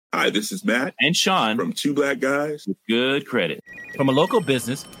Hi, this is Matt and Sean from Two Black Guys with Good Credit. From a local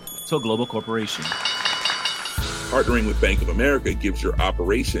business to a global corporation. Partnering with Bank of America gives your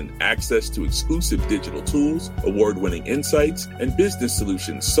operation access to exclusive digital tools, award-winning insights, and business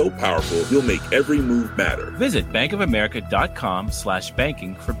solutions so powerful you'll make every move matter. Visit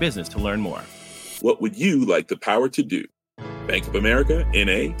bankofamerica.com/banking for business to learn more. What would you like the power to do? Bank of America,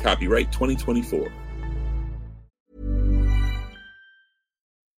 N.A., copyright 2024.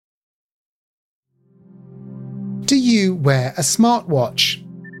 Do you wear a smartwatch?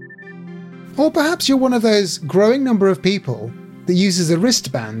 Or perhaps you're one of those growing number of people that uses a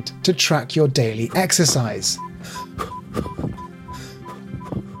wristband to track your daily exercise.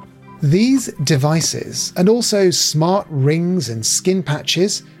 These devices, and also smart rings and skin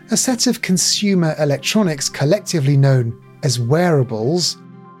patches, a set of consumer electronics collectively known as wearables,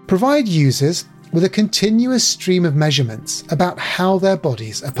 provide users with a continuous stream of measurements about how their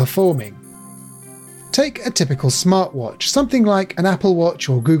bodies are performing. Take a typical smartwatch. Something like an Apple Watch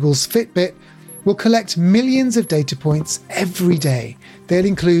or Google's Fitbit will collect millions of data points every day. They'll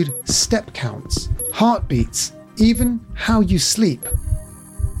include step counts, heartbeats, even how you sleep.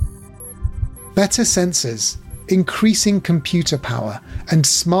 Better sensors, increasing computer power, and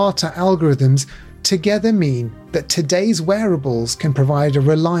smarter algorithms together mean that today's wearables can provide a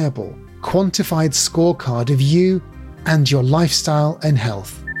reliable, quantified scorecard of you and your lifestyle and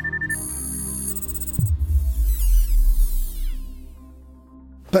health.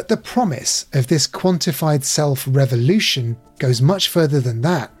 But the promise of this quantified self revolution goes much further than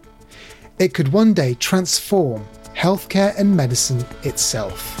that. It could one day transform healthcare and medicine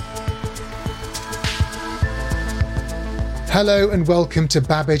itself. Hello and welcome to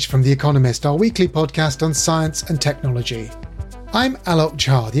Babbage from The Economist, our weekly podcast on science and technology. I'm Alok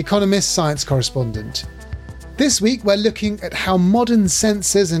Jha, The Economist science correspondent. This week we're looking at how modern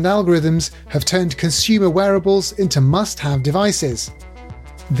sensors and algorithms have turned consumer wearables into must-have devices.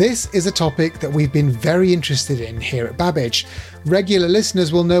 This is a topic that we've been very interested in here at Babbage. Regular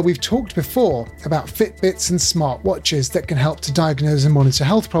listeners will know we've talked before about Fitbits and smartwatches that can help to diagnose and monitor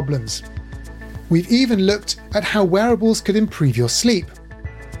health problems. We've even looked at how wearables could improve your sleep.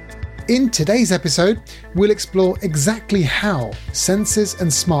 In today's episode, we'll explore exactly how sensors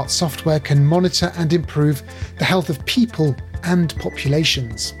and smart software can monitor and improve the health of people and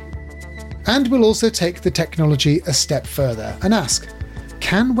populations. And we'll also take the technology a step further and ask,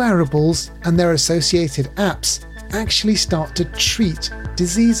 can wearables and their associated apps actually start to treat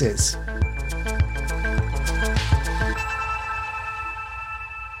diseases?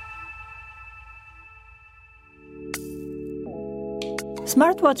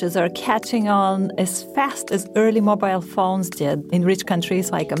 Smartwatches are catching on as fast as early mobile phones did in rich countries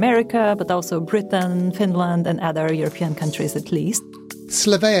like America, but also Britain, Finland, and other European countries at least.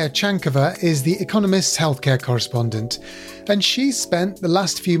 Slavea Chankova is The Economist's healthcare correspondent, and she's spent the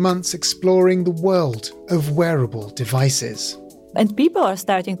last few months exploring the world of wearable devices. And people are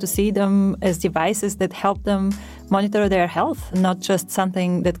starting to see them as devices that help them monitor their health, not just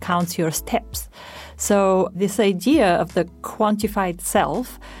something that counts your steps. So this idea of the quantified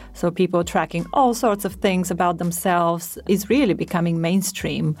self, so people tracking all sorts of things about themselves, is really becoming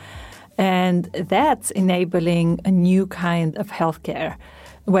mainstream. And that's enabling a new kind of healthcare,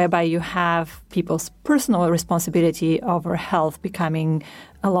 whereby you have people's personal responsibility over health becoming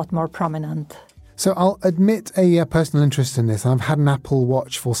a lot more prominent. So I'll admit a personal interest in this. I've had an Apple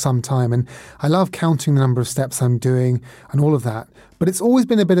Watch for some time and I love counting the number of steps I'm doing and all of that. But it's always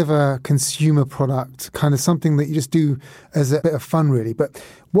been a bit of a consumer product, kind of something that you just do as a bit of fun, really. But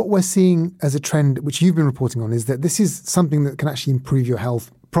what we're seeing as a trend, which you've been reporting on, is that this is something that can actually improve your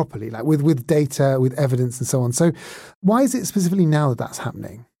health properly, like with data, with evidence and so on. So why is it specifically now that that's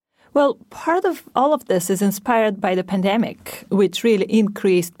happening? Well, part of all of this is inspired by the pandemic, which really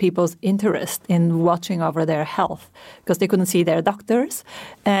increased people's interest in watching over their health because they couldn't see their doctors.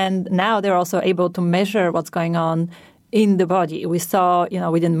 And now they're also able to measure what's going on in the body. We saw,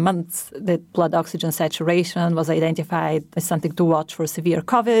 within months that blood oxygen saturation was identified as something to watch for severe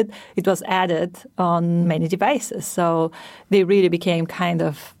COVID. It was added on many devices. So they really became kind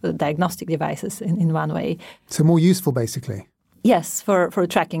of diagnostic devices in one way. So more useful, basically. Yes, for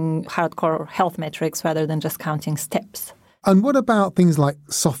tracking hardcore health metrics rather than just counting steps. And what about things like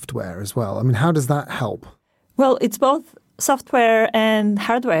software as well? I mean, how does that help? Well, it's both Software and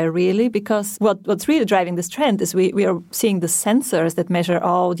hardware, really, because what's really driving this trend is we are seeing the sensors that measure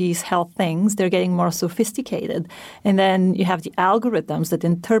all these health things. They're getting more sophisticated. And then you have the algorithms that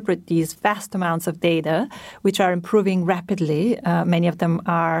interpret these vast amounts of data, which are improving rapidly. Many of them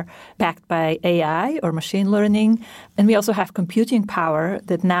are backed by AI or machine learning. And we also have computing power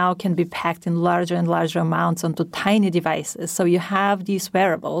that now can be packed in larger and larger amounts onto tiny devices. So you have these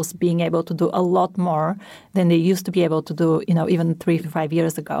wearables being able to do a lot more than they used to be able to do, even 3 to 5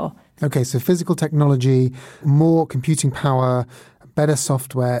 years ago. Okay, so physical technology, more computing power, better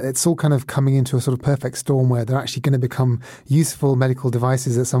software, it's all kind of coming into a sort of perfect storm where they're actually going to become useful medical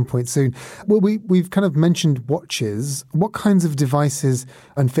devices at some point soon. Well, we've kind of mentioned watches. What kinds of devices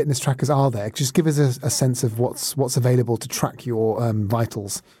and fitness trackers are there? Just give us a sense of what's available to track your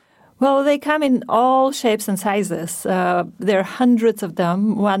vitals. Well, they come in all shapes and sizes. There are hundreds of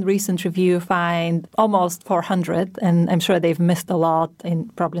them. One recent review finds almost 400, and I'm sure they've missed a lot in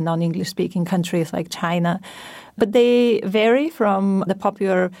probably non-English speaking countries like China. But they vary from the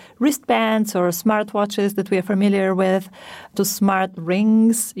popular wristbands or smartwatches that we are familiar with to smart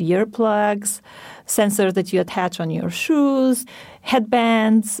rings, earplugs, sensors that you attach on your shoes,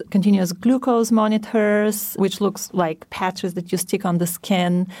 headbands, continuous glucose monitors, which looks like patches that you stick on the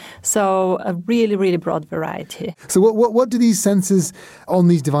skin. So a really, really broad variety. So what do these sensors on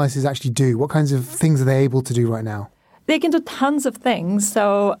these devices actually do? What kinds of things are they able to do right now? They can do tons of things.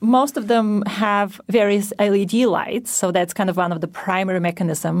 So most of them have various LED lights. So that's kind of one of the primary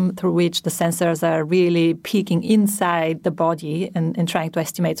mechanisms through which the sensors are really peeking inside the body and trying to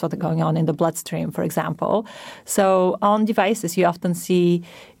estimate what's going on in the bloodstream, for example. So on devices, you often see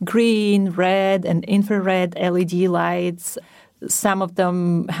green, red, and infrared LED lights. Some of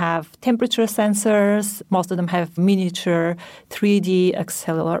them have temperature sensors. Most of them have miniature 3D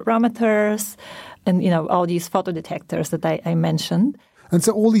accelerometers. And, all these photodetectors that I mentioned. And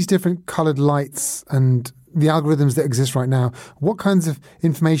so all these different coloured lights and the algorithms that exist right now, what kinds of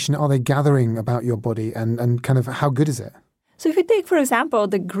information are they gathering about your body and kind of how good is it? So if you take, for example,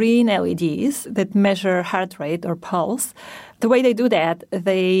 the green LEDs that measure heart rate or pulse, the way they do that,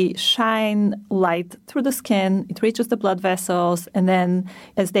 they shine light through the skin, it reaches the blood vessels, and then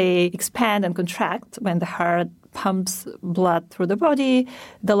as they expand and contract, when the heart pumps blood through the body,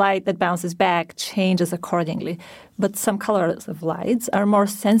 the light that bounces back changes accordingly. But some colors of lights are more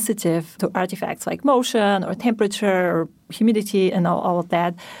sensitive to artifacts like motion or temperature or humidity and all of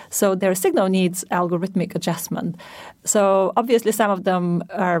that. So their signal needs algorithmic adjustment. So obviously some of them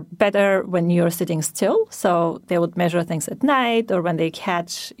are better when you're sitting still. So they would measure things at night or when they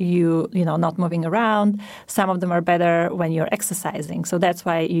catch you, not moving around. Some of them are better when you're exercising. So that's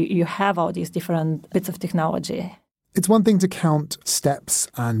why you have all these different bits of technology. It's one thing to count steps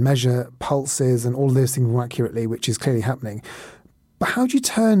and measure pulses and all of those things more accurately, which is clearly happening. But how do you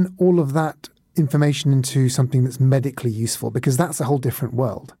turn all of that information into something that's medically useful? Because that's a whole different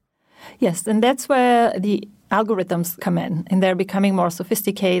world. Yes, and that's where the algorithms come in, and they're becoming more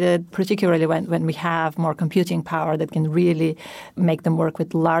sophisticated, particularly when we have more computing power that can really make them work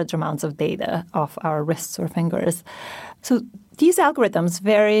with large amounts of data off our wrists or fingers. So these algorithms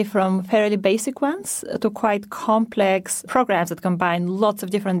vary from fairly basic ones to quite complex programs that combine lots of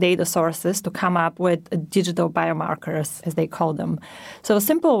different data sources to come up with digital biomarkers, as they call them. So a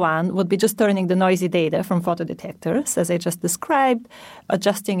simple one would be just turning the noisy data from photodetectors, as I just described,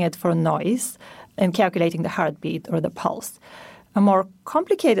 adjusting it for noise, and calculating the heartbeat or the pulse. A more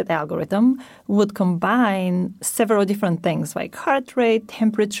complicated algorithm would combine several different things like heart rate,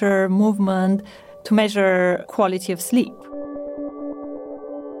 temperature, movement, to measure quality of sleep.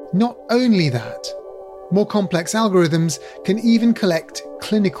 Not only that, more complex algorithms can even collect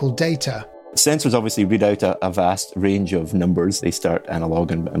clinical data. Sensors obviously read out a vast range of numbers. They start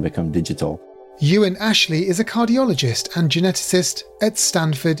analog and become digital. Ewan Ashley is a cardiologist and geneticist at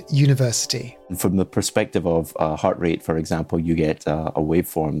Stanford University. From the perspective of heart rate, for example, you get a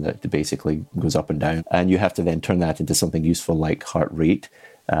waveform that basically goes up and down, and you have to then turn that into something useful like heart rate.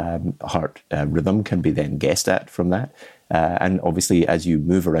 Heart rhythm can be then guessed at from that. And obviously, as you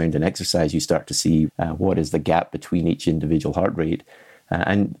move around and exercise, you start to see what is the gap between each individual heart rate.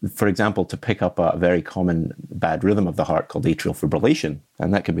 And for example, to pick up a very common bad rhythm of the heart called atrial fibrillation,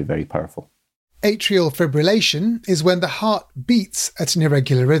 and that can be very powerful. Atrial fibrillation is when the heart beats at an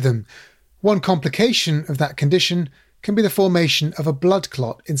irregular rhythm. One complication of that condition can be the formation of a blood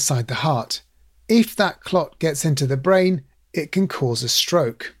clot inside the heart. If that clot gets into the brain, it can cause a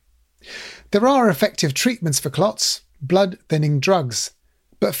stroke. There are effective treatments for clots, blood thinning drugs.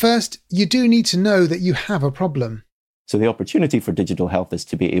 But first, you do need to know that you have a problem. So the opportunity for digital health is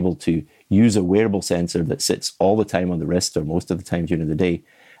to be able to use a wearable sensor that sits all the time on the wrist or most of the time during the day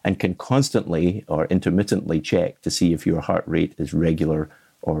and can constantly or intermittently check to see if your heart rate is regular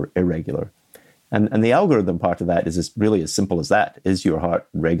or irregular. And the algorithm part of that is really as simple as that. Is your heart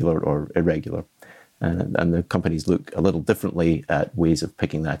regular or irregular? And the companies look a little differently at ways of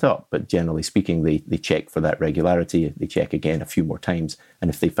picking that up. But generally speaking, they check for that regularity. They check again a few more times. And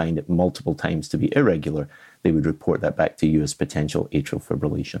if they find it multiple times to be irregular, they would report that back to you as potential atrial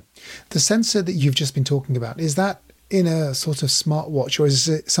fibrillation. The sensor that you've just been talking about, is that in a sort of smartwatch, or is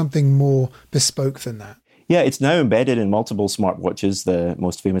it something more bespoke than that? Yeah, it's now embedded in multiple smartwatches.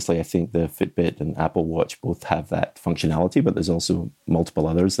 Most famously, I think the Fitbit and Apple Watch both have that functionality, but there's also multiple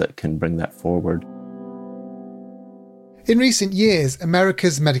others that can bring that forward. In recent years,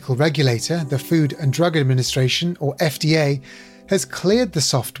 America's medical regulator, the Food and Drug Administration, or FDA, has cleared the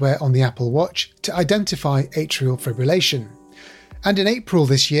software on the Apple Watch to identify atrial fibrillation. And in April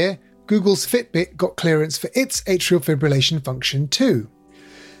this year, Google's Fitbit got clearance for its atrial fibrillation function too.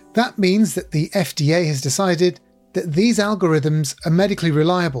 That means that the FDA has decided that these algorithms are medically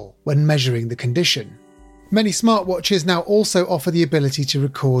reliable when measuring the condition. Many smartwatches now also offer the ability to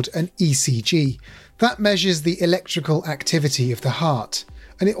record an ECG. That measures the electrical activity of the heart.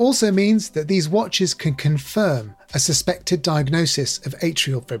 And it also means that these watches can confirm a suspected diagnosis of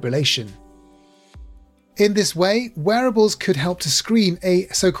atrial fibrillation. In this way, wearables could help to screen a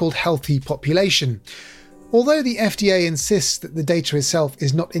so-called healthy population. Although the FDA insists that the data itself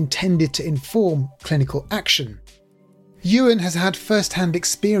is not intended to inform clinical action, Ewan has had first-hand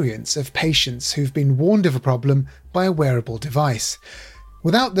experience of patients who've been warned of a problem by a wearable device.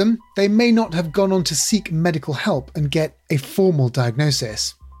 Without them, they may not have gone on to seek medical help and get a formal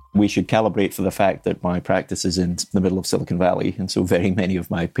diagnosis. We should calibrate for the fact that my practice is in the middle of Silicon Valley, and so very many of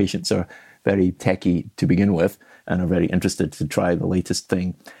my patients are very techie to begin with and are very interested to try the latest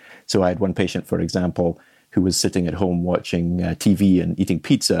thing. So I had one patient, for example, who was sitting at home watching TV and eating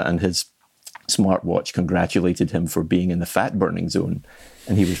pizza, and his smartwatch congratulated him for being in the fat burning zone.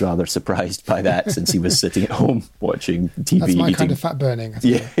 And he was rather surprised by that since he was sitting at home watching TV. That's my kind of fat burning.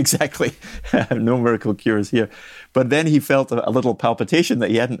 Yeah, exactly. No miracle cures here. But then he felt a little palpitation that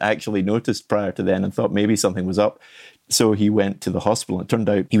he hadn't actually noticed prior to then and thought maybe something was up. So he went to the hospital. It turned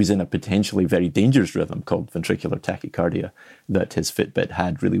out he was in a potentially very dangerous rhythm called ventricular tachycardia that his Fitbit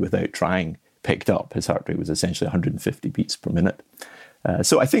had really, without trying, picked up. His heart rate was essentially 150 beats per minute.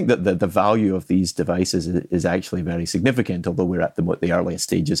 So I think that the value of these devices is actually very significant, although we're at the earliest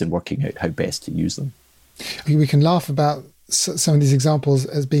stages in working out how best to use them. We can laugh about some of these examples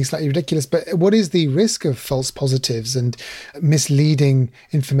as being slightly ridiculous, but what is the risk of false positives and misleading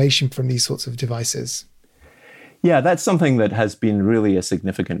information from these sorts of devices? Yeah, that's something that has been really a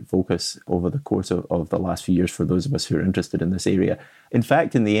significant focus over the course of the last few years for those of us who are interested in this area. In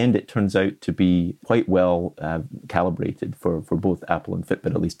fact, in the end, it turns out to be quite well calibrated for both Apple and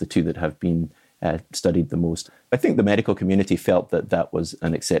Fitbit, at least the two that have been studied the most. I think the medical community felt that that was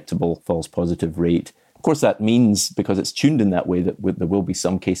an acceptable false positive rate. Of course, that means, because it's tuned in that way, that there will be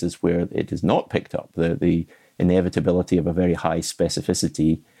some cases where it is not picked up. The inevitability of a very high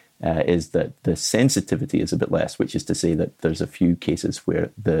specificity is that the sensitivity is a bit less, which is to say that there's a few cases where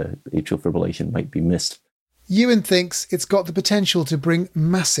the atrial fibrillation might be missed. Ewan thinks it's got the potential to bring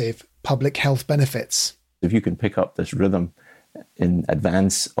massive public health benefits. If you can pick up this rhythm in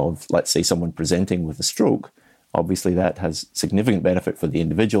advance of, let's say, someone presenting with a stroke, obviously that has significant benefit for the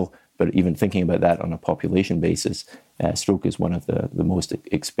individual, but even thinking about that on a population basis, stroke is one of the most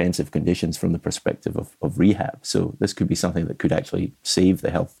expensive conditions from the perspective of rehab. So this could be something that could actually save the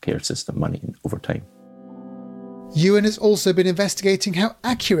healthcare system money over time. Ewan has also been investigating how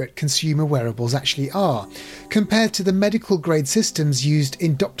accurate consumer wearables actually are, compared to the medical grade systems used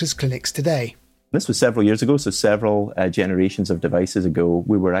in doctors' clinics today. This was several years ago, so several generations of devices ago.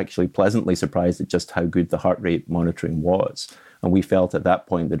 We were actually pleasantly surprised at just how good the heart rate monitoring was. And we felt at that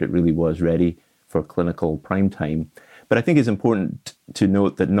point that it really was ready for clinical prime time. But I think it's important to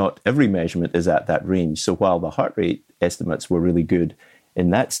note that not every measurement is at that range. So while the heart rate estimates were really good, in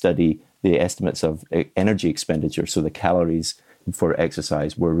that study, the estimates of energy expenditure, so the calories for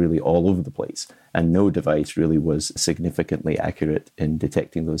exercise, were really all over the place. And no device really was significantly accurate in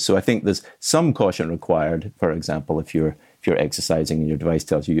detecting those. So I think there's some caution required. For example, if you're exercising and your device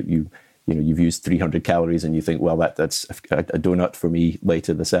tells you've used 300 calories and you think, well, that's a donut for me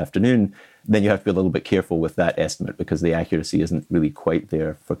later this afternoon, then you have to be a little bit careful with that estimate because the accuracy isn't really quite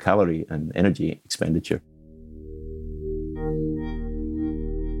there for calorie and energy expenditure.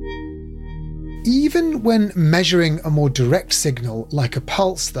 Even when measuring a more direct signal like a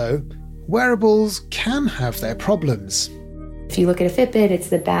pulse, though, wearables can have their problems. If you look at a Fitbit, it's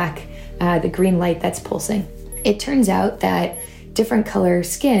the back, the green light that's pulsing. It turns out that different color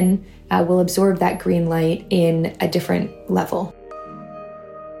skin will absorb that green light in a different level.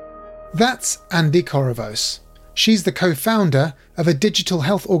 That's Andi Korovos. She's the co-founder of a digital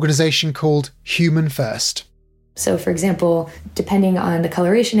health organization called Human First. So, for example, depending on the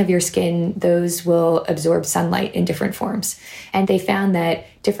coloration of your skin, those will absorb sunlight in different forms. And they found that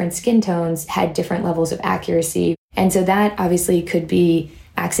different skin tones had different levels of accuracy. And so that obviously could be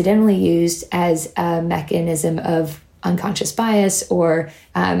accidentally used as a mechanism of unconscious bias, or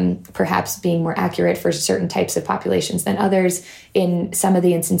perhaps being more accurate for certain types of populations than others. In some of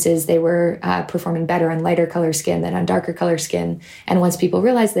the instances, they were performing better on lighter color skin than on darker color skin. And once people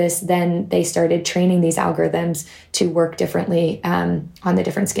realized this, then they started training these algorithms to work differently on the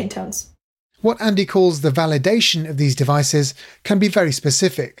different skin tones. What Andi calls the validation of these devices can be very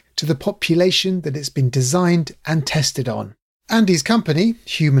specific to the population that it's been designed and tested on. Andi's company,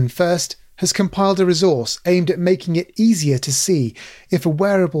 Human First, has compiled a resource aimed at making it easier to see if a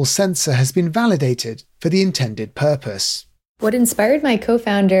wearable sensor has been validated for the intended purpose. What inspired my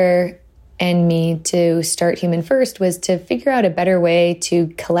co-founder and me to start Human First was to figure out a better way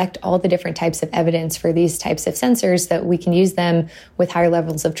to collect all the different types of evidence for these types of sensors that we can use them with higher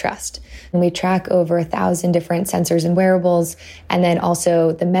levels of trust. And we track over 1,000 different sensors and wearables, and then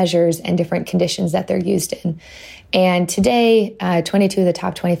also the measures and different conditions that they're used in. And today, 22 of the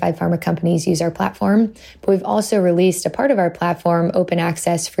top 25 pharma companies use our platform, but we've also released a part of our platform, open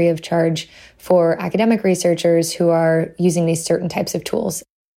access, free of charge, for academic researchers who are using these certain types of tools.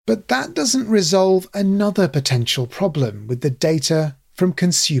 But that doesn't resolve another potential problem with the data from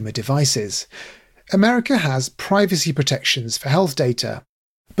consumer devices. America has privacy protections for health data,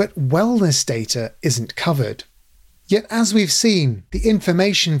 but wellness data isn't covered. Yet, as we've seen, the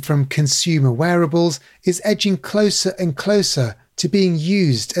information from consumer wearables is edging closer and closer to being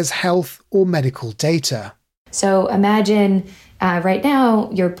used as health or medical data. So imagine right now,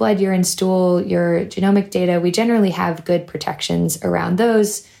 your blood, urine, stool, your genomic data, we generally have good protections around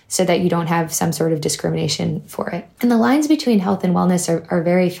those so that you don't have some sort of discrimination for it. And the lines between health and wellness are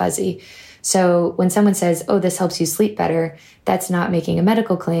very fuzzy. So when someone says, oh, this helps you sleep better, that's not making a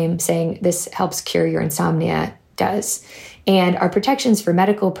medical claim saying this helps cure your insomnia. Does. And our protections for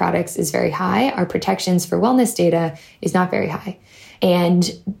medical products is very high. Our protections for wellness data is not very high.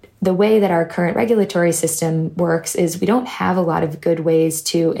 And the way that our current regulatory system works is we don't have a lot of good ways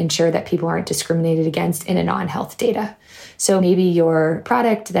to ensure that people aren't discriminated against in a non-health data. So maybe your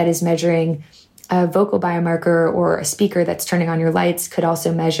product that is measuring a vocal biomarker or a speaker that's turning on your lights could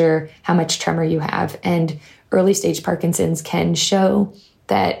also measure how much tremor you have. And early stage Parkinson's can show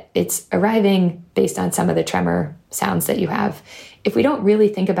that it's arriving based on some of the tremor sounds that you have. If we don't really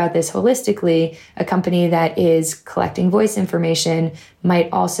think about this holistically, a company that is collecting voice information might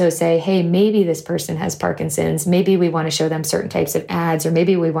also say, hey, maybe this person has Parkinson's. Maybe we want to show them certain types of ads, or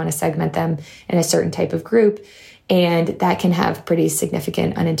maybe we want to segment them in a certain type of group. And that can have pretty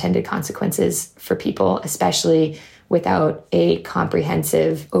significant unintended consequences for people, especially without a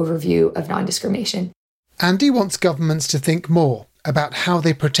comprehensive overview of non-discrimination. Andi wants governments to think more about how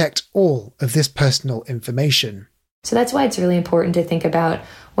they protect all of this personal information. So that's why it's really important to think about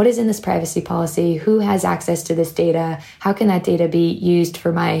what is in this privacy policy, who has access to this data, how can that data be used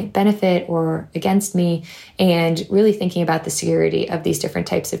for my benefit or against me, and really thinking about the security of these different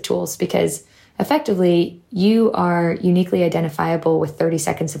types of tools, because effectively you are uniquely identifiable with 30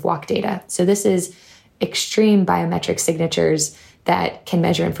 seconds of walk data. So this is extreme biometric signatures that can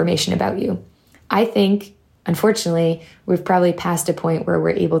measure information about you. I think, unfortunately, we've probably passed a point where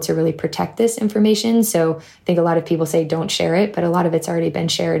we're able to really protect this information. So I think a lot of people say don't share it, but a lot of it's already been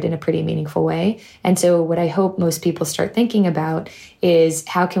shared in a pretty meaningful way. And so what I hope most people start thinking about is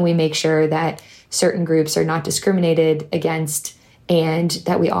how can we make sure that certain groups are not discriminated against and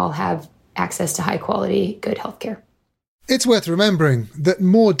that we all have access to high quality, good healthcare. It's worth remembering that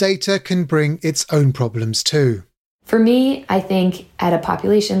more data can bring its own problems too. For me, I think at a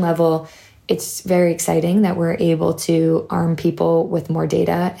population level, it's very exciting that we're able to arm people with more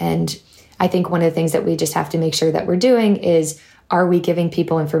data. And I think one of the things that we just have to make sure that we're doing is, are we giving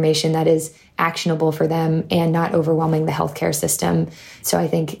people information that is actionable for them and not overwhelming the healthcare system? So I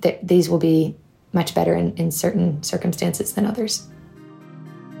think that these will be much better in certain circumstances than others.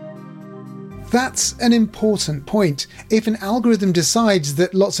 That's an important point. If an algorithm decides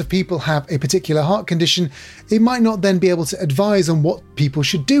that lots of people have a particular heart condition, it might not then be able to advise on what people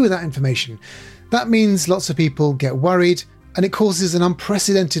should do with that information. That means lots of people get worried, and it causes an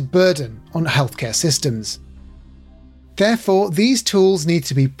unprecedented burden on healthcare systems. Therefore, these tools need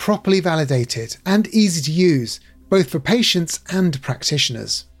to be properly validated and easy to use, both for patients and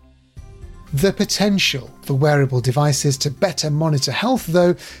practitioners. The potential for wearable devices to better monitor health,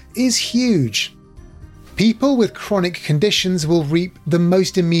 though, is huge. People with chronic conditions will reap the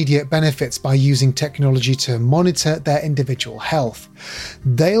most immediate benefits by using technology to monitor their individual health.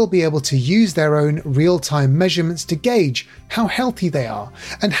 They'll be able to use their own real-time measurements to gauge how healthy they are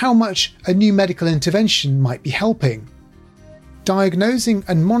and how much a new medical intervention might be helping. Diagnosing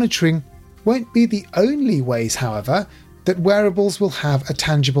and monitoring won't be the only ways, however, that wearables will have a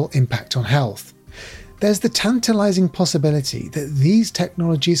tangible impact on health. There's the tantalizing possibility that these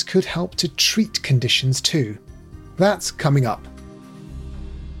technologies could help to treat conditions too. That's coming up.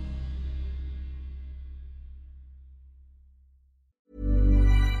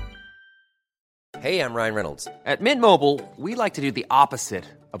 Hey, I'm Ryan Reynolds. At Mint Mobile, we like to do the opposite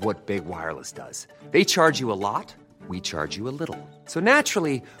of what Big Wireless does. They charge you a lot, we charge you a little. So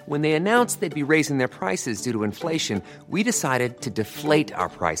naturally, when they announced they'd be raising their prices due to inflation, we decided to deflate our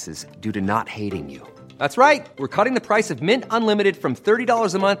prices due to not hating you. That's right. We're cutting the price of Mint Unlimited from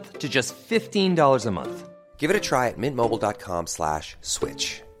 $30 a month to just $15 a month. Give it a try at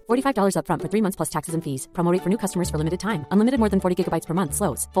mintmobile.com/switch. $45 up front for 3 months plus taxes and fees. Promo rate for new customers for limited time. Unlimited more than 40 gigabytes per month.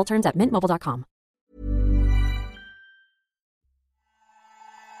 Slows full terms at mintmobile.com.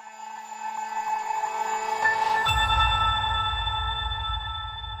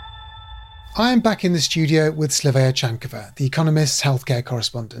 I'm back in the studio with Slavea Chankova, The Economist's healthcare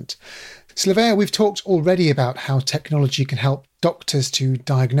correspondent. Slavea, we've talked already about how technology can help doctors to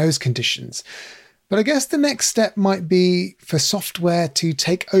diagnose conditions. But I guess the next step might be for software to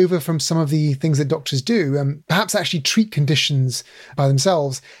take over from some of the things that doctors do and perhaps actually treat conditions by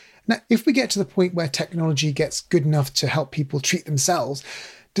themselves. Now, if we get to the point where technology gets good enough to help people treat themselves,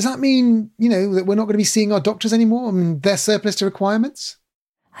 does that mean, that we're not going to be seeing our doctors anymore? I mean, they're surplus to requirements?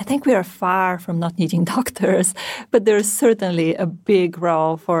 I think we are far from not needing doctors, but there's certainly a big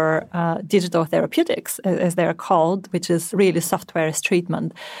role for digital therapeutics, as they're called, which is really software as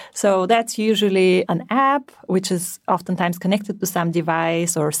treatment. So that's usually an app, which is oftentimes connected to some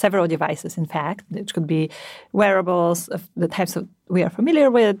device or several devices, in fact, which could be wearables of the types of we are familiar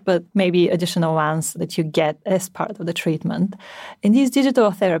with, but maybe additional ones that you get as part of the treatment. In these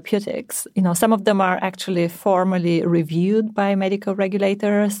digital therapeutics, some of them are actually formally reviewed by medical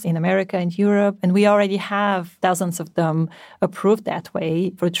regulators in America and Europe, and we already have dozens of them approved that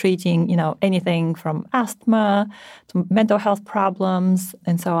way for treating, anything from asthma to mental health problems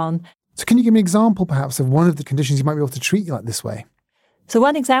and so on. So can you give me an example, perhaps, of one of the conditions you might be able to treat like this way? So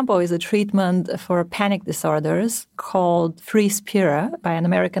one example is a treatment for panic disorders called FreeSpira by an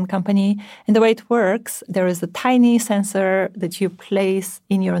American company. And the way it works, there is a tiny sensor that you place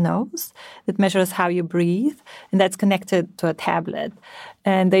in your nose that measures how you breathe, and that's connected to a tablet.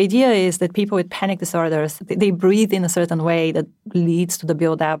 And the idea is that people with panic disorders, they breathe in a certain way that leads to the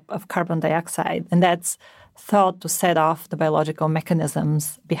buildup of carbon dioxide, and that's thought to set off the biological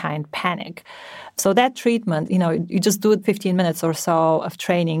mechanisms behind panic. So that treatment, you just do 15 minutes or so of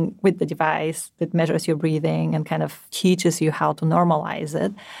training with the device that measures your breathing and kind of teaches you how to normalize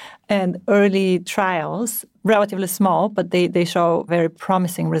it. And early trials, relatively small, but they show very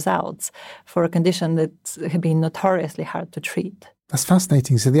promising results for a condition that has been notoriously hard to treat. That's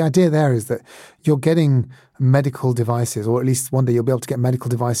fascinating. So the idea there is that you're getting medical devices, or at least one day you'll be able to get medical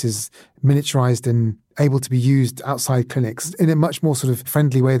devices miniaturized and able to be used outside clinics in a much more sort of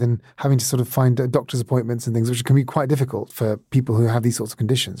friendly way than having to sort of find doctor's appointments and things, which can be quite difficult for people who have these sorts of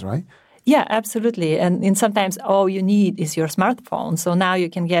conditions, right? Yeah, absolutely. And sometimes all you need is your smartphone. So now you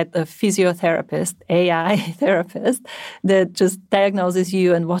can get a physiotherapist, AI therapist, that just diagnoses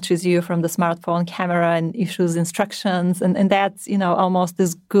you and watches you from the smartphone camera and issues instructions. And that's, almost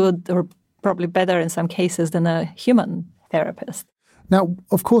as good or probably better in some cases than a human therapist. Now,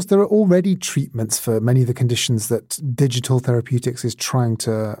 of course, there are already treatments for many of the conditions that digital therapeutics is trying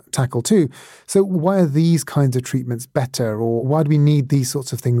to tackle too. So why are these kinds of treatments better, or why do we need these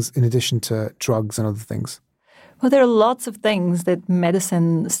sorts of things in addition to drugs and other things? Well, there are lots of things that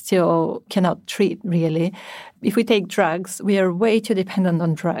medicine still cannot treat, really. If we take drugs, we are way too dependent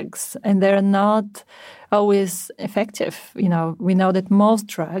on drugs, and they're not always effective. We know that most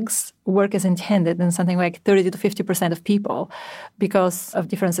drugs work as intended in something like 30 to 50% of people because of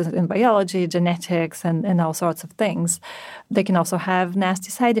differences in biology, genetics, and all sorts of things. They can also have nasty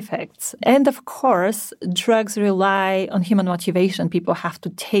side effects. And of course, drugs rely on human motivation. People have to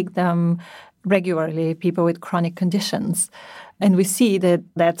take them regularly, people with chronic conditions. And we see that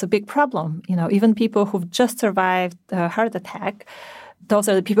that's a big problem. Even people who've just survived a heart attack, Those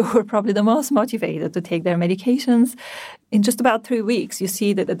are the people who are probably the most motivated to take their medications. In just about 3 weeks, you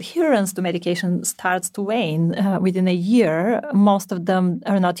see that adherence to medication starts to wane. Within a year, most of them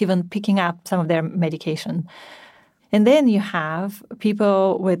are not even picking up some of their medication. And then you have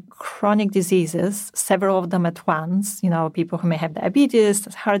people with chronic diseases, several of them at once, people who may have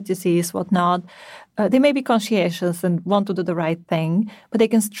diabetes, heart disease, whatnot. They may be conscientious and want to do the right thing, but they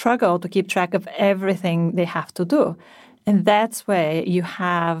can struggle to keep track of everything they have to do. And that's where you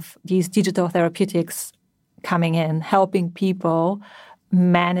have these digital therapeutics coming in, helping people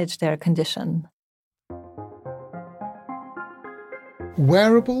manage their condition.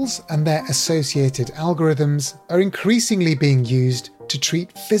 Wearables and their associated algorithms are increasingly being used to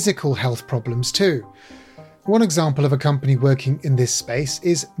treat physical health problems too. One example of a company working in this space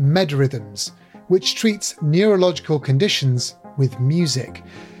is MedRhythms, which treats neurological conditions with music.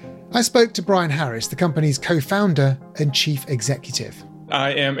 I spoke to Brian Harris, the company's co-founder and chief executive.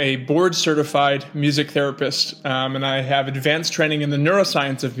 I am a board-certified music therapist, and I have advanced training in the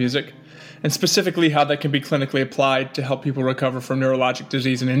neuroscience of music, and specifically how that can be clinically applied to help people recover from neurologic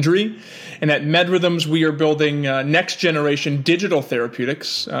disease and injury. And at MedRhythms, we are building next-generation digital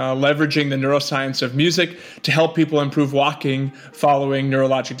therapeutics, leveraging the neuroscience of music to help people improve walking following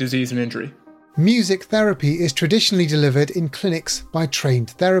neurologic disease and injury. Music therapy is traditionally delivered in clinics by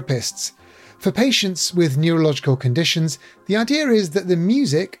trained therapists. For patients with neurological conditions, the idea is that the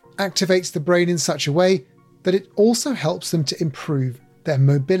music activates the brain in such a way that it also helps them to improve their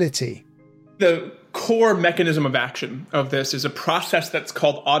mobility. The core mechanism of action of this is a process that's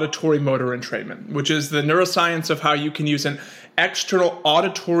called auditory motor entrainment, which is the neuroscience of how you can use an external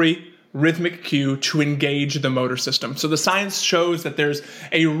auditory rhythmic cue to engage the motor system. So the science shows that there's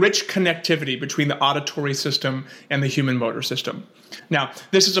a rich connectivity between the auditory system and the human motor system. Now,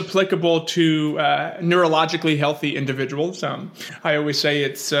 this is applicable to neurologically healthy individuals. I always say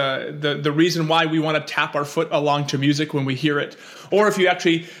it's the reason why we want to tap our foot along to music when we hear it. Or if you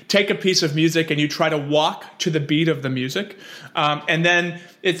actually take a piece of music and you try to walk to the beat of the music, and then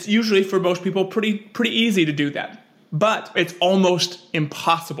it's usually for most people pretty easy to do that. But it's almost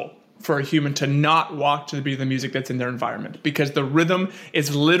impossible for a human to not walk to the beat of the music that's in their environment, because the rhythm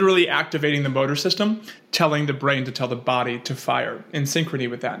is literally activating the motor system, telling the brain to tell the body to fire in synchrony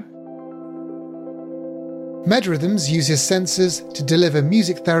with that. MedRhythms uses sensors to deliver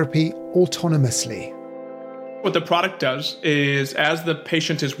music therapy autonomously. What the product does is, as the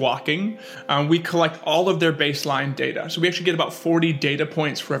patient is walking, we collect all of their baseline data. So we actually get about 40 data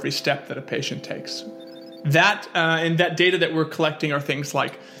points for every step that a patient takes. And that data that we're collecting are things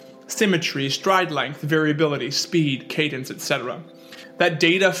like symmetry, stride length, variability, speed, cadence, etc. That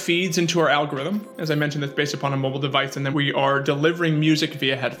data feeds into our algorithm. As I mentioned, it's based upon a mobile device, and then we are delivering music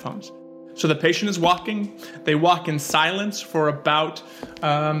via headphones. So the patient is walking, they walk in silence for about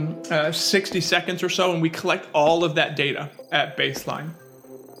 60 seconds or so, and we collect all of that data at baseline.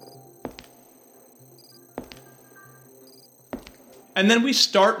 And then we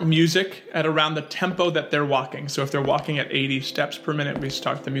start music at around the tempo that they're walking. So if they're walking at 80 steps per minute, we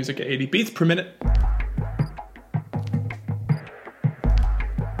start the music at 80 beats per minute.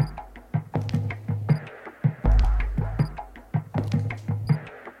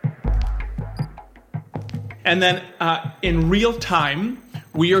 And then in real time,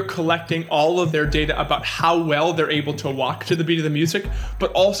 we are collecting all of their data about how well they're able to walk to the beat of the music,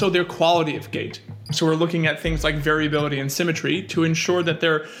 but also their quality of gait. So we're looking at things like variability and symmetry to ensure that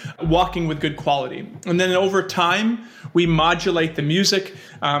they're walking with good quality. And then over time, we modulate the music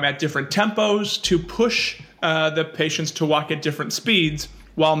at different tempos to push the patients to walk at different speeds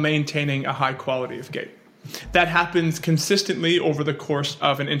while maintaining a high quality of gait. That happens consistently over the course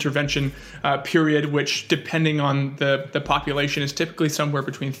of an intervention period, which, depending on the population, is typically somewhere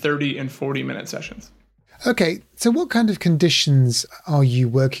between 30 and 40-minute sessions. Okay, so what kind of conditions are you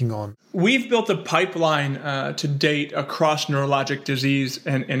working on? We've built a pipeline to date across neurologic disease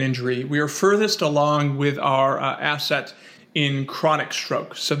and injury. We are furthest along with our asset in chronic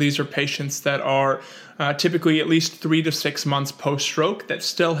stroke. So these are patients that are typically at least 3 to 6 months post-stroke that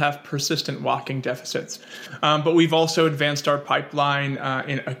still have persistent walking deficits. But we've also advanced our pipeline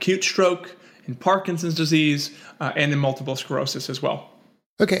in acute stroke, in Parkinson's disease, and in multiple sclerosis as well.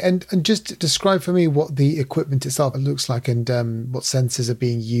 Okay, and just describe for me what the equipment itself looks like and what sensors are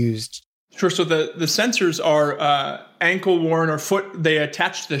being used. Sure. So the sensors are ankle-worn or foot. They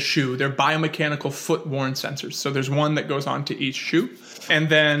attach to the shoe. They're biomechanical foot-worn sensors. So there's one that goes onto each shoe. And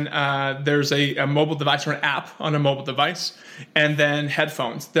then there's a mobile device or an app on a mobile device. And then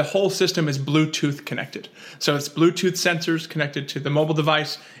headphones. The whole system is Bluetooth connected. So it's Bluetooth sensors connected to the mobile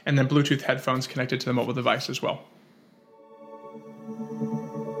device, and then Bluetooth headphones connected to the mobile device as well.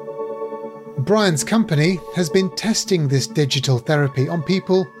 Brian's company has been testing this digital therapy on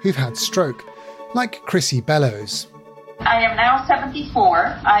people who've had stroke, like Chrissy Bellows. I am now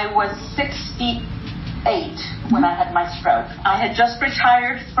 74. I was 68 when I had my stroke. I had just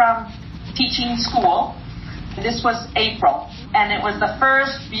retired from teaching school. This was April, and it was the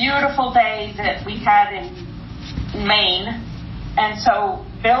first beautiful day that we had in Maine. And so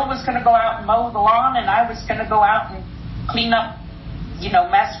Bill was going to go out and mow the lawn, and I was going to go out and clean up,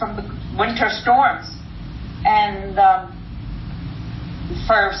 mess from the winter storms. And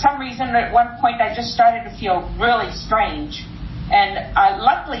for some reason, at one point, I just started to feel really strange. And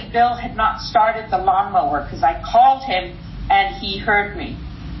luckily, Bill had not started the lawnmower, because I called him and he heard me.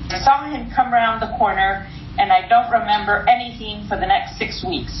 I saw him come around the corner, and I don't remember anything for the next 6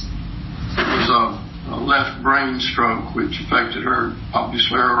 weeks. It was a left brain stroke, which affected her,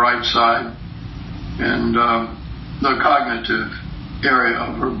 obviously her right side, and the cognitive area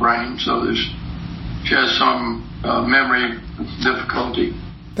of her brain. So she has some memory difficulty.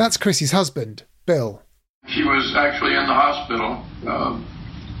 That's Chrissy's husband, Bill. She was actually in the hospital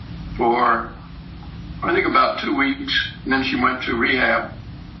for, I think, about 2 weeks, and then she went to rehab.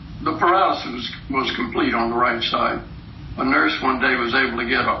 The paralysis was complete on the right side. A nurse one day was able to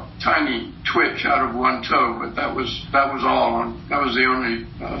get a tiny twitch out of one toe, but that was all. That was the only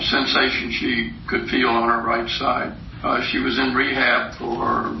sensation she could feel on her right side. She was in rehab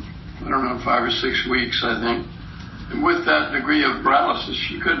for, 5 or 6 weeks, I think. And with that degree of paralysis,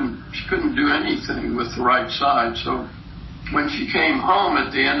 she couldn't do anything with the right side. So when she came home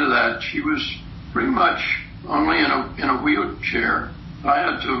at the end of that, she was pretty much only in a wheelchair. I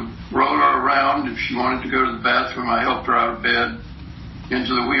had to roll her around. If she wanted to go to the bathroom, I helped her out of bed,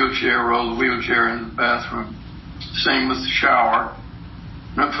 into the wheelchair, roll the wheelchair into the bathroom. Same with the shower.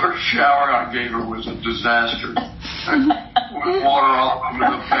 The first shower I gave her was a disaster. With water all over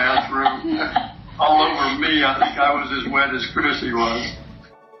the bathroom, all over me. I think I was as wet as Chrissy was.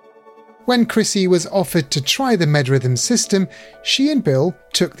 When Chrissy was offered to try the MedRhythm system, she and Bill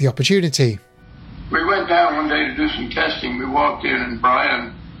took the opportunity. We went down one day to do some testing. We walked in and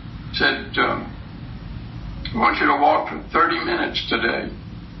Brian said, I want you to walk for 30 minutes today.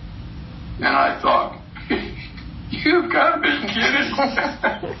 And I thought, you've got to be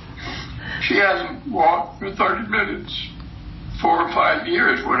kidding. She hasn't walked for 30 minutes, 4 or 5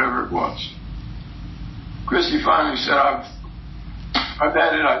 years, whatever it was. Chrissy finally said, I've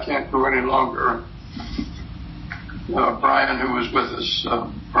had it, I can't go any longer. Brian, who was with us,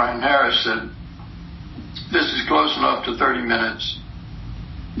 Brian Harris, said, this is close enough to 30 minutes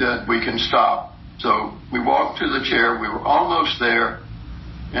that we can stop. So we walked to the chair, we were almost there,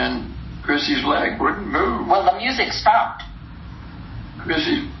 and Chrissy's leg wouldn't move. Well, the music stopped.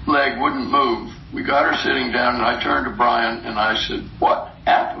 Chrissy's leg wouldn't move. We got her sitting down, and I turned to Brian, and I said, what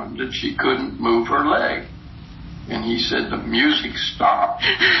happened that she couldn't move her leg? And he said, the music stopped.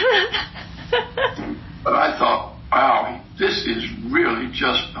 But I thought, wow, this is really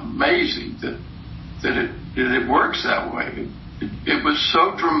just amazing that it works that way. It was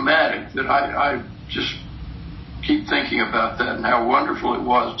so dramatic that I just keep thinking about that and how wonderful it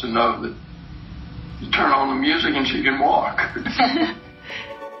was to know that you turn on the music and she can walk.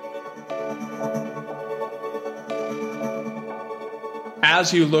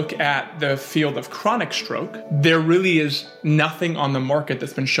 As you look at the field of chronic stroke, there really is nothing on the market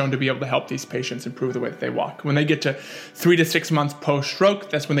that's been shown to be able to help these patients improve the way that they walk. When they get to 3 to 6 months post-stroke,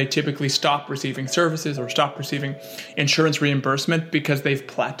 that's when they typically stop receiving services or stop receiving insurance reimbursement because they've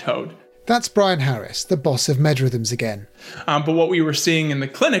plateaued. That's Brian Harris, the boss of MedRhythms again. But what we were seeing in the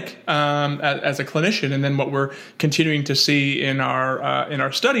clinic as a clinician, and then what we're continuing to see in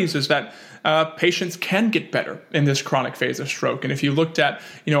our studies, is that patients can get better in this chronic phase of stroke. And if you looked at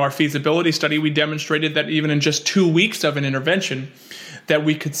our feasibility study, we demonstrated that even in just 2 weeks of an intervention, that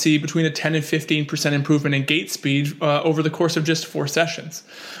we could see between a 10 and 15% improvement in gait speed over the course of just 4 sessions.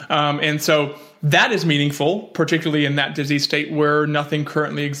 And so that is meaningful, particularly in that disease state where nothing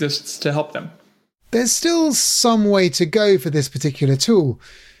currently exists to help them. There's still some way to go for this particular tool.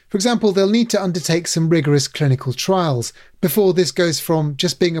 For example, they'll need to undertake some rigorous clinical trials before this goes from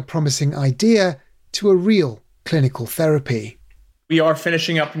just being a promising idea to a real clinical therapy. We are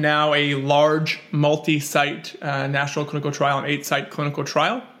finishing up now a large multi-site national clinical trial, an 8-site clinical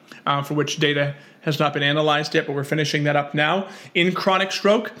trial, for which data has not been analyzed yet, but we're finishing that up now in chronic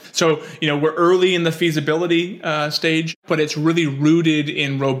stroke. So, we're early in the feasibility stage, but it's really rooted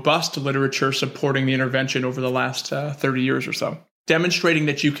in robust literature supporting the intervention over the last 30 years or so, demonstrating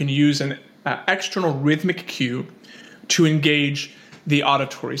that you can use an external rhythmic cue to engage the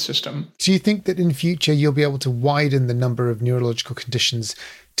auditory system. Do you think that in future you'll be able to widen the number of neurological conditions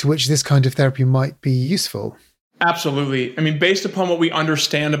to which this kind of therapy might be useful? Absolutely. I mean, based upon what we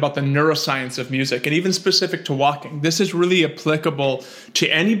understand about the neuroscience of music, and even specific to walking, this is really applicable to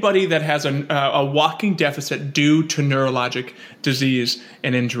anybody that has a walking deficit due to neurologic disease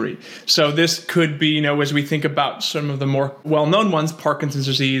and injury. So this could be, as we think about some of the more well-known ones, Parkinson's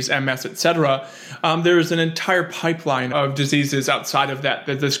disease, MS, etc., there's an entire pipeline of diseases outside of that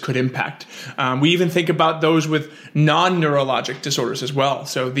this could impact. We even think about those with non-neurologic disorders as well,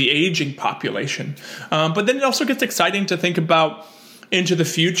 so the aging population. But then it also gets exciting to think about into the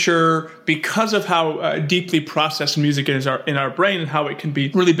future because of how deeply processed music is in our brain and how it can be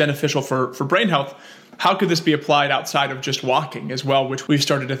really beneficial for brain health. How could this be applied outside of just walking as well, which we've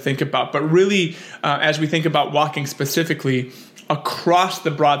started to think about? But really, as we think about walking specifically, across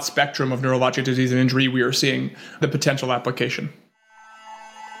the broad spectrum of neurologic disease and injury, we are seeing the potential application.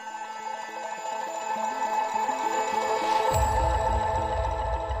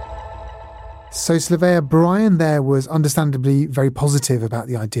 So, Slavea, Brian there was understandably very positive about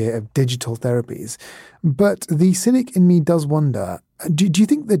the idea of digital therapies. But the cynic in me does wonder, do you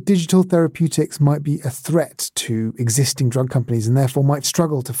think that digital therapeutics might be a threat to existing drug companies and therefore might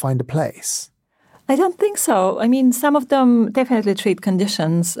struggle to find a place? I don't think so. I mean, some of them definitely treat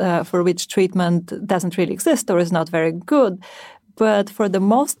conditions for which treatment doesn't really exist or is not very good. But for the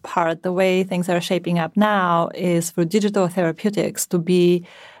most part, the way things are shaping up now is for digital therapeutics to be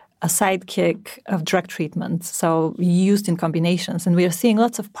a sidekick of drug treatment, so used in combinations. And we are seeing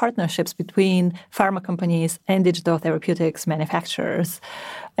lots of partnerships between pharma companies and digital therapeutics manufacturers.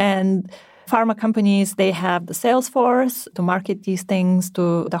 And pharma companies, they have the sales force to market these things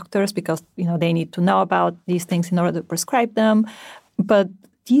to doctors because, they need to know about these things in order to prescribe them. But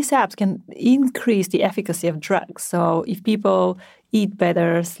these apps can increase the efficacy of drugs. So if people eat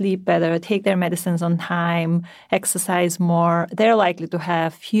better, sleep better, take their medicines on time, exercise more, they're likely to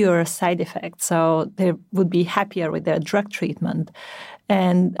have fewer side effects. So they would be happier with their drug treatment.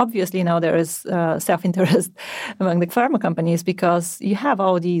 And obviously, there is self-interest among the pharma companies because you have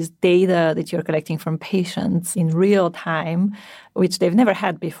all these data that you're collecting from patients in real time, which they've never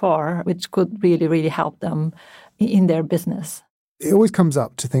had before, which could really, really help them in their business. It always comes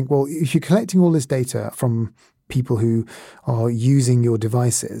up to think, well, if you're collecting all this data from people who are using your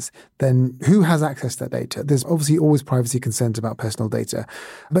devices, then who has access to that data? There's obviously always privacy concerns about personal data.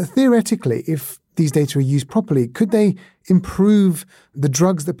 But theoretically, if these data are used properly, could they improve the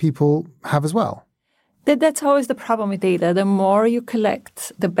drugs that people have as well? That's always the problem with data. The more you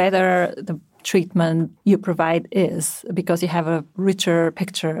collect, the better the treatment you provide is, because you have a richer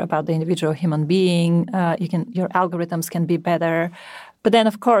picture about the individual human being. Your algorithms can be better. But then,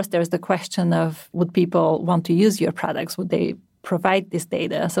 of course, there's the question of, would people want to use your products? Would they provide this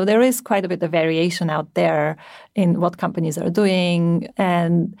data? So there is quite a bit of variation out there in what companies are doing.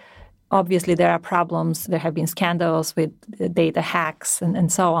 And obviously, there are problems. There have been scandals with data hacks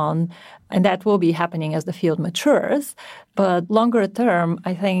and so on. And that will be happening as the field matures. But longer term,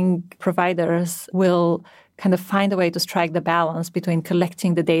 I think providers will kind of find a way to strike the balance between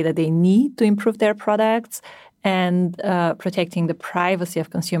collecting the data they need to improve their products and protecting the privacy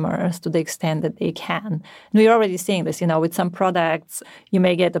of consumers to the extent that they can. And we're already seeing this, with some products, you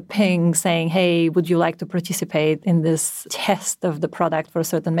may get a ping saying, hey, would you like to participate in this test of the product for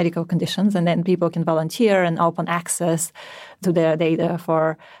certain medical conditions? And then people can volunteer and open access to their data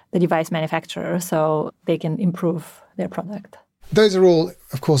for the device manufacturer so they can improve their product. Those are all,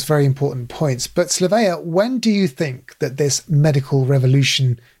 of course, very important points. But Slavea, when do you think that this medical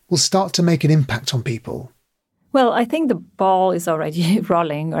revolution will start to make an impact on people? Well, I think the ball is already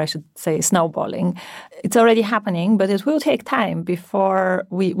rolling, or I should say snowballing. It's already happening, but it will take time before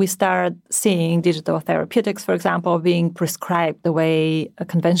we start seeing digital therapeutics, for example, being prescribed the way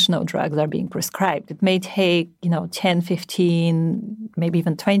conventional drugs are being prescribed. It may take, 10, 15, maybe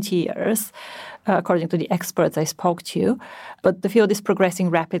even 20 years, according to the experts I spoke to. But the field is progressing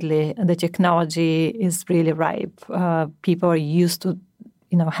rapidly, and the technology is really ripe. People are used to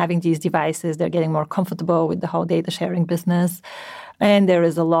having these devices. They're getting more comfortable with the whole data sharing business. And there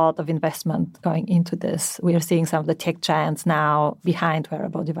is a lot of investment going into this. We are seeing some of the tech giants now behind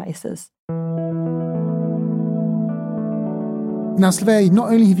wearable devices. Now, Slavea,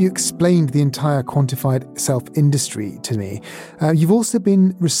 not only have you explained the entire quantified self industry to me, you've also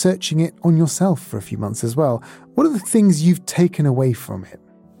been researching it on yourself for a few months as well. What are the things you've taken away from it?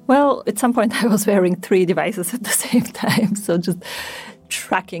 Well, at some point I was wearing 3 devices at the same time. So just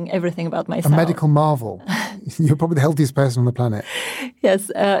tracking everything about myself. A medical marvel. You're probably the healthiest person on the planet. Yes,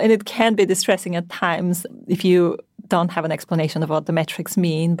 and it can be distressing at times if you don't have an explanation of what the metrics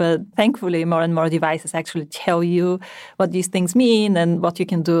mean, but thankfully more and more devices actually tell you what these things mean and what you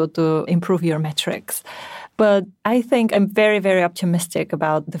can do to improve your metrics. But I think I'm very, very optimistic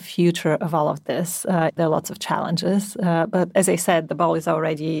about the future of all of this. There are lots of challenges, but as I said, the ball is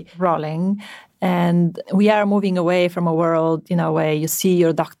already rolling. And we are moving away from a world, where you see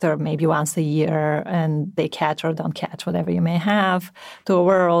your doctor maybe once a year and they catch or don't catch whatever you may have, to a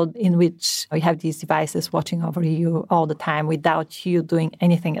world in which you have these devices watching over you all the time without you doing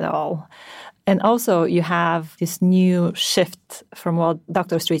anything at all. And also you have this new shift from what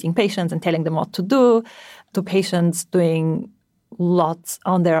doctors treating patients and telling them what to do to patients doing lots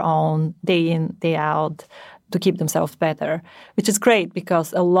on their own, day in, day out, to keep themselves better, which is great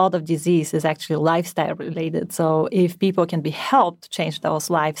because a lot of disease is actually lifestyle related. So if people can be helped to change those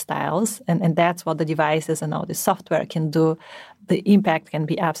lifestyles, and that's what the devices and all the software can do, the impact can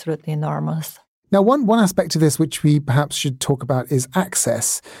be absolutely enormous. Now, one aspect of this which we perhaps should talk about is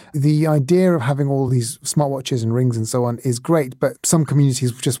access. The idea of having all these smartwatches and rings and so on is great, but some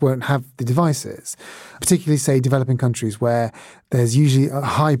communities just won't have the devices, particularly, say, developing countries where there's usually a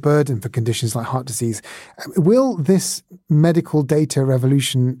high burden for conditions like heart disease. Will this medical data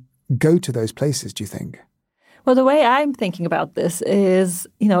revolution go to those places, do you think? Well, the way I'm thinking about this is,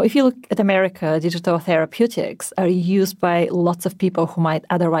 if you look at America, digital therapeutics are used by lots of people who might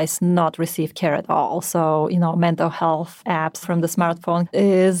otherwise not receive care at all. So, mental health apps from the smartphone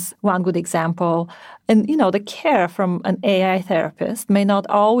is one good example. And, the care from an AI therapist may not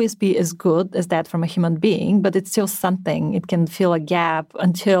always be as good as that from a human being, but it's still something. It can fill a gap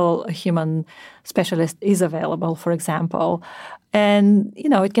until a human specialist is available, for example. And,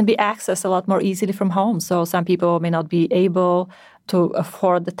 it can be accessed a lot more easily from home. So some people may not be able to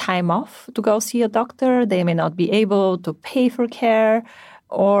afford the time off to go see a doctor. They may not be able to pay for care.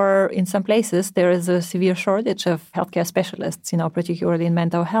 Or in some places, there is a severe shortage of healthcare specialists, particularly in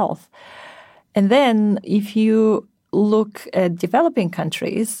mental health. And then if you look at developing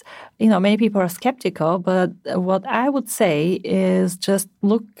countries, many people are skeptical, but what I would say is just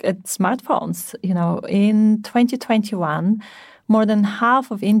look at smartphones. In 2021, more than half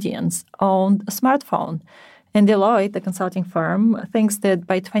of Indians owned a smartphone. And Deloitte, the consulting firm, thinks that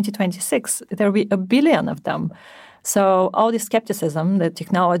by 2026, there will be 1 billion of them. So all this skepticism that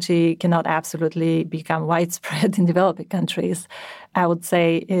technology cannot absolutely become widespread in developing countries, I would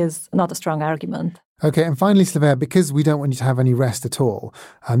say is not a strong argument. Okay, and finally, Slava, because we don't want you to have any rest at all,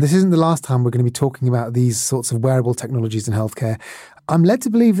 and this isn't the last time we're going to be talking about these sorts of wearable technologies in healthcare, I'm led to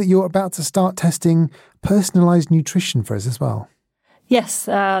believe that you're about to start testing personalized nutrition for us as well. Yes,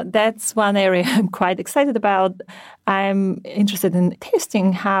 that's one area I'm quite excited about. I'm interested in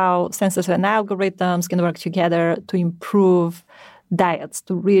testing how sensors and algorithms can work together to improve diets,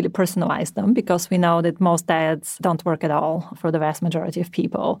 to really personalize them, because we know that most diets don't work at all for the vast majority of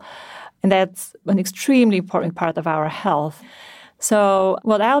people. And that's an extremely important part of our health. So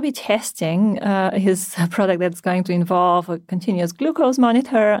what I'll be testing is a product that's going to involve a continuous glucose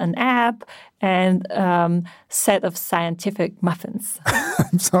monitor, an app, and set of scientific muffins.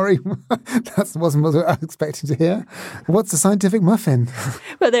 I'm sorry, that wasn't what I was expecting to hear. What's a scientific muffin?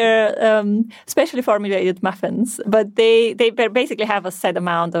 Well, they're specially formulated muffins, but they basically have a set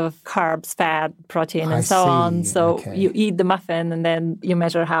amount of carbs, fat, protein, and so on. So you eat the muffin, and then you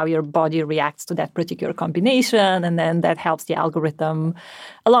measure how your body reacts to that particular combination, and then that helps the algorithm,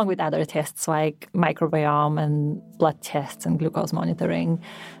 along with other tests like microbiome and blood tests and glucose monitoring,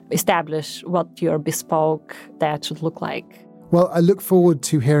 establish what your bespoke diet should look like. Well, I look forward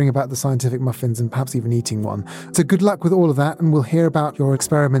to hearing about the scientific muffins and perhaps even eating one. So good luck with all of that, and we'll hear about your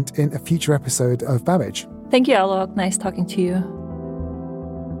experiment in a future episode of Babbage. Thank you, Alok. Nice talking to you.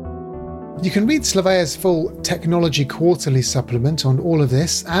 You can read Slavaya's full Technology Quarterly supplement on all of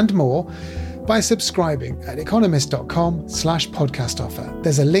this and more by subscribing at economist.com/podcast offer.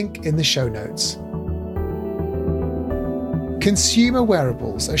 There's a link in the show notes. Consumer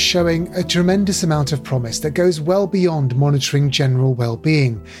wearables are showing a tremendous amount of promise that goes well beyond monitoring general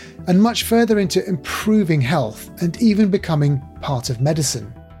well-being and much further into improving health and even becoming part of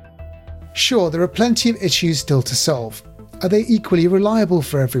medicine. Sure, there are plenty of issues still to solve. Are they equally reliable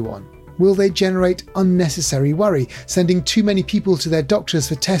for everyone? Will they generate unnecessary worry, sending too many people to their doctors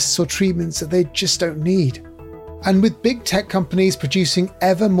for tests or treatments that they just don't need? And with big tech companies producing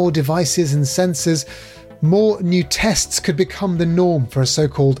ever more devices and sensors, more new tests could become the norm for a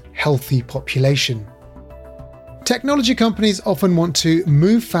so-called healthy population. Technology companies often want to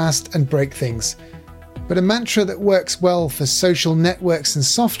move fast and break things, but a mantra that works well for social networks and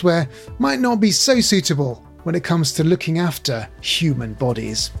software might not be so suitable when it comes to looking after human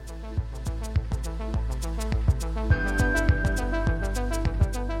bodies.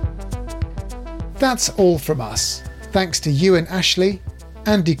 That's all from us. Thanks to you and Ashley,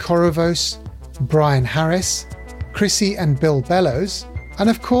 Andy Korovos, Brian Harris, Chrissy and Bill Bellows, and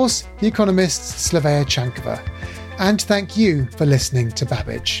of course, the economist Slavea Chankova. And thank you for listening to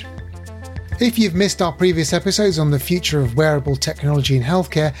Babbage. If you've missed our previous episodes on the future of wearable technology in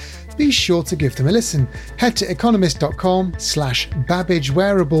healthcare, be sure to give them a listen. Head to economist.com/Babbage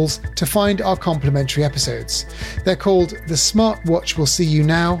Wearables to find our complimentary episodes. They're called The Smartwatch Will See You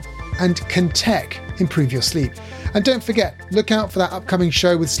Now and Can Tech Improve Your Sleep? And don't forget, look out for that upcoming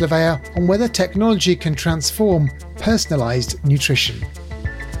show with Slavea on whether technology can transform personalised nutrition.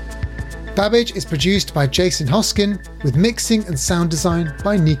 Babbage is produced by Jason Hoskin, with mixing and sound design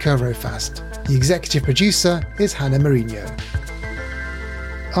by Nico Rofast. The executive producer is Hannah Mourinho.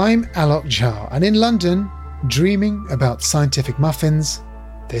 I'm Alok Jha, and in London, dreaming about scientific muffins,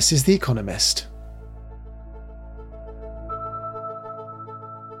 this is The Economist.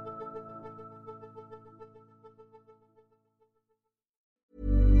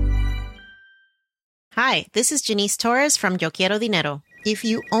 Hi, this is Janice Torres from Yo Quiero Dinero. If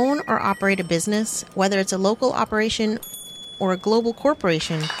you own or operate a business, whether it's a local operation or a global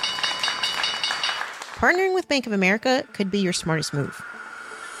corporation, partnering with Bank of America could be your smartest move.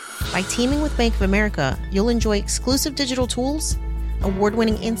 By teaming with Bank of America, you'll enjoy exclusive digital tools,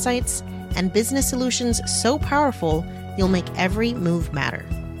 award-winning insights, and business solutions so powerful you'll make every move matter.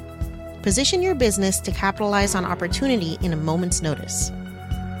 Position your business to capitalize on opportunity in a moment's notice.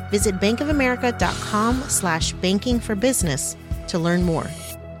 Visit bankofamerica.com/bankingforbusiness to learn more.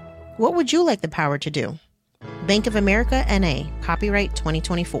 What would you like the power to do? Bank of America, N.A., copyright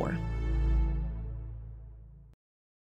 2024.